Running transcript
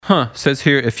Says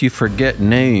here, if you forget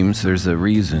names, there's a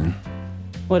reason.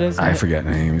 What is it? I forget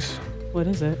names. What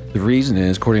is it? The reason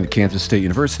is, according to Kansas State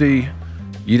University,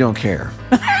 you don't care.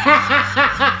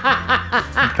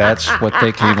 That's what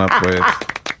they came up with.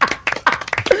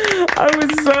 I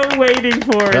was so waiting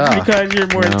for it because you're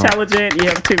more intelligent. You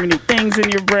have too many things in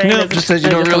your brain. No, just says you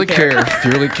don't really care. If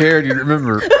you really cared, you'd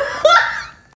remember.